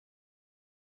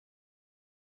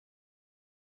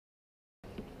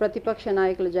ప్రతిపక్ష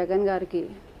నాయకులు జగన్ గారికి,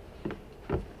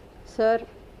 సార్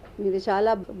మీది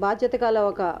చాలా బాధ్యతగల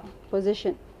ఒక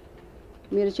పొజిషన్.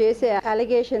 మీరు చేసే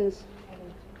అలిగేషన్స్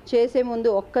చేసే ముందు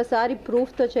ఒక్కసారి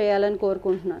ప్రూఫ్తో చేయాలని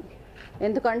కోరుకుంటున్నాను.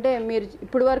 ఎందుకంటే మీరు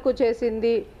ఇప్పటి వరకు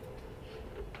చేసింది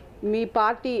మీ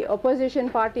party opposition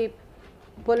party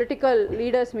political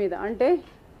leaders మీద, అంటే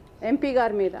ఎంపీ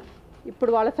గారి మీద,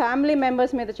 ఇప్పుడు వాళ్ళ ఫ్యామిలీ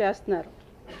మెంబర్స్ మీద చేస్తున్నారు.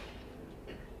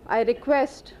 ఐ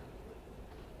రిక్వెస్ట్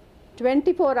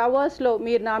 24 అవర్స్లో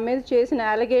మీరు నా మీద చేసిన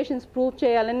అలిగేషన్స్ ప్రూవ్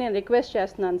చేయాలని నేను రిక్వెస్ట్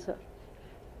చేస్తున్నాను సార్.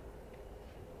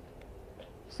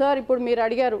 సార్ ఇప్పుడు మీరు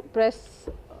అడిగారు ప్రెస్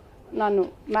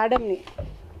మేడంని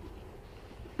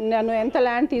నన్ను ఎంత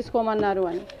ల్యాండ్ తీసుకోమన్నారు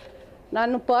అని.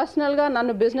 నన్ను పర్సనల్గా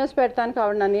నన్ను బిజినెస్ పెడతాను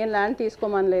కాబట్టి నన్ను ఏం ల్యాండ్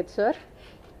తీసుకోమనలేదు సార్.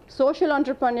 సోషల్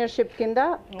ఎంటర్‌ప్రెన్యూర్‌షిప్ కింద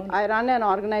I run an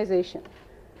organisation.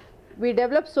 We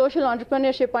develop social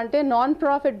entrepreneurship అంటే నాన్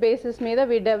ప్రాఫిట్ బేసిస్ మీద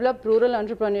we develop rural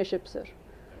entrepreneurship sir.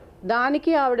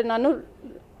 దానికి ఆవిడ నన్ను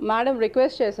మేడం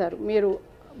రిక్వెస్ట్ చేశారు, మీరు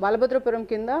బలభద్రపురం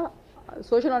కింద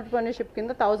సోషల్ ఎంటర్‌ప్రెన్యూర్‌షిప్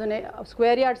కింద 1000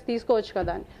 స్క్వేర్ యార్డ్స్ తీసుకోవచ్చు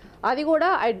కదా అని. అది కూడా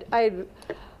I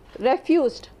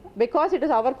refused because it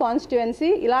is our constituency.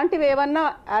 ఇలాంటివి ఏమన్నా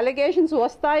అలిగేషన్స్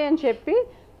వస్తాయని చెప్పి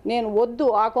నేను వద్దు,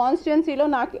 ఆ కాన్స్టిట్యుయెన్సీలో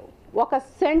నాకు 1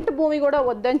 సెంట్ భూమి కూడా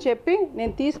వద్దని చెప్పి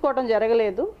నేను తీసుకోవడం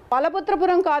జరగలేదు.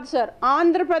 బలభద్రపురం కాదు సార్,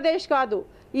 ఆంధ్రప్రదేశ్ కాదు,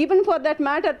 ఈవెన్ ఫర్ దట్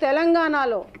మ్యాటర్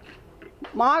తెలంగాణలో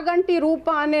మాగంటి రూప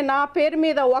అనే నా పేరు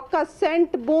మీద 1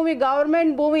 సెంట్ భూమి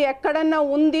గవర్నమెంట్ భూమి ఎక్కడన్నా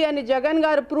ఉంది అని జగన్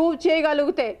గారు ప్రూవ్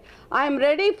చేయగలిగితే I'm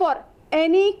ready for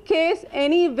any case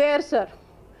anywhere sir.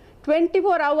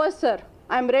 24 hours sir,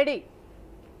 I'm ready.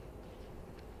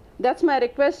 That's my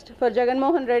request for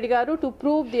Jaganmohan Reddy గారు to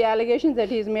prove the allegations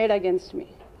that is made against me.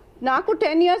 నాకు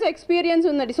 10 years ఎక్స్పీరియన్స్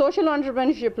ఉందండి సోషల్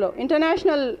ఎంటర్‌ప్రెన్యూర్‌షిప్లో.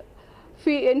 ఇంటర్నేషనల్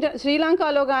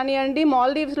శ్రీలంకలో కానివ్వండి,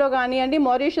 మాల్దీవ్స్లో కానివ్వండి,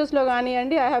 మారిషస్లో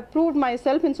కానివ్వండి, I have proved my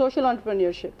self in social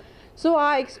entrepreneurship. So ఆ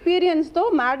ఎక్స్పీరియన్స్తో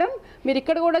madam మీరు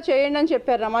ఇక్కడ కూడా చేయండి అని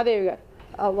చెప్పారు రమాదేవి గారు.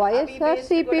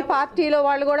 వైఎస్ఆర్సీపీ పార్టీలో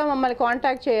వాళ్ళు కూడా మమ్మల్ని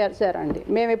కాంటాక్ట్ చేయాలి సార్ అండి.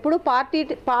 మేము ఎప్పుడు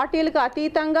పార్టీలకు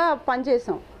అతీతంగా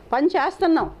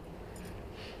పనిచేస్తున్నాం.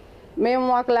 మేము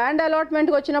మాకు ల్యాండ్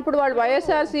అలాట్మెంట్కి వచ్చినప్పుడు వాళ్ళు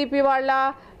వైఎస్ఆర్సీపీ వాళ్ళ,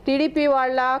 టీడీపీ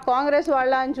వాళ్ళ, కాంగ్రెస్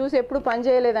వాళ్ళ అని చూసి ఎప్పుడు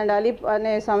పనిచేయలేదండి అలీ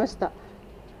అనే సంస్థ.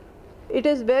 It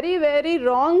is very very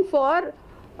wrong for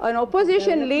an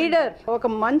opposition leader, ఒక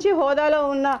మంచి హోదాలో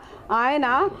ఉన్న ఆయన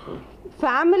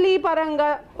ఫ్యామిలీ పరంగా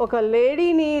ఒక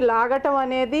లేడీని లాగటం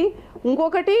అనేది,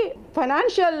 ఇంకొకటి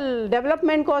ఫైనాన్షియల్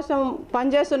డెవలప్మెంట్ కోసం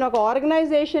పనిచేస్తున్న ఒక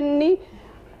ఆర్గనైజేషన్ని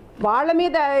వాళ్ళ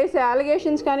మీద వేసే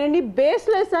అలిగేషన్స్ కానివ్వండి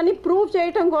బేస్లెస్ అని ప్రూవ్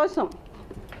చేయటం కోసం,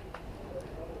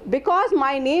 because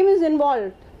my name is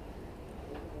involved,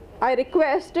 I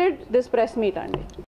requested this press meet అండి.